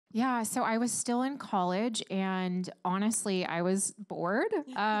Yeah, so I was still in college, and honestly, I was bored.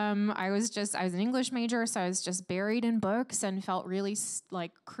 I was an English major, so I was just buried in books and felt really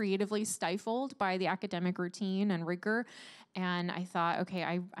like creatively stifled by the academic routine and rigor. And I thought, okay,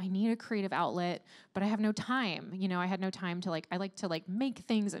 I need a creative outlet, but I have no time. You know, I had no time to I like to make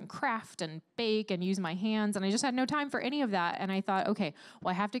things and craft and bake and use my hands, and I just had no time for any of that. And I thought, okay,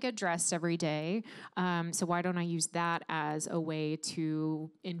 well, I have to get dressed every day. So why don't I use that as a way to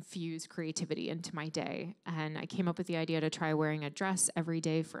infuse creativity into my day? And I came up with the idea to try wearing a dress every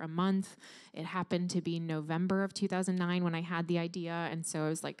day for a month. It happened to be November of 2009 when I had the idea. And so I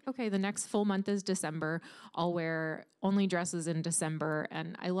was like, okay, the next full month is December. I'll wear only dresses in December.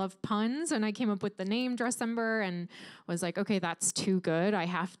 And I love puns. And I came up with the name Dressember and was like, okay, that's too good. I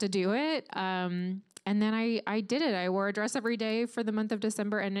have to do it. And then I did it. I wore a dress every day for the month of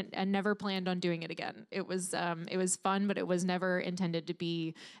December and never planned on doing it again. It was fun, but it was never intended to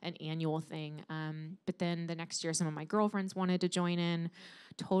be an annual thing. But then the next year, some of my girlfriends wanted to join in.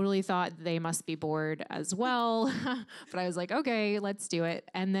 Totally thought they must be bored as well. But I was like, okay, let's do it.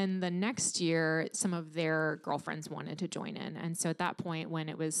 And then the next year, some of their girlfriends wanted to join in. And so at that point, when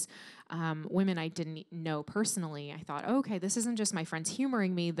it was women I didn't know personally, I thought, okay, this isn't just my friends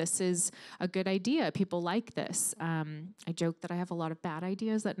humoring me. This is a good idea. People like this. I joke that I have a lot of bad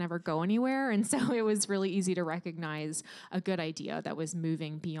ideas that never go anywhere. And so it was really easy to recognize a good idea that was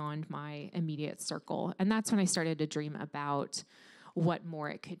moving beyond my immediate circle. And that's when I started to dream about what more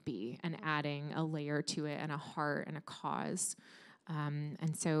it could be and adding a layer to it and a heart and a cause. And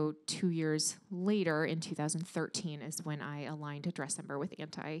so 2 years later, in 2013, is when I aligned Dressember with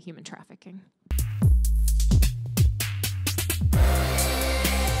anti-human trafficking.